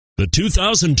The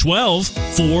 2012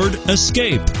 Ford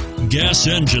Escape. Gas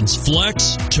engines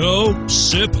flex, tow,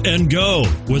 sip, and go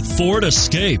with Ford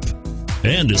Escape,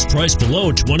 and is priced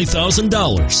below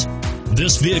 $20,000.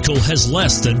 This vehicle has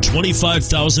less than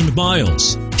 25,000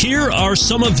 miles. Here are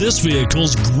some of this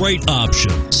vehicle's great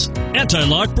options: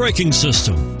 anti-lock braking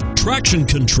system, traction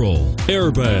control,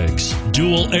 airbags,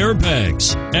 dual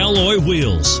airbags, alloy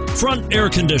wheels, front air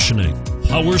conditioning,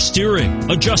 power steering,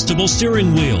 adjustable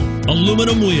steering wheel,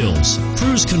 aluminum wheels,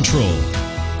 cruise control.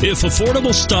 If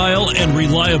affordable style and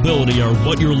reliability are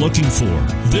what you're looking for,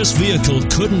 this vehicle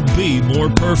couldn't be more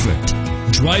perfect.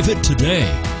 Drive it today.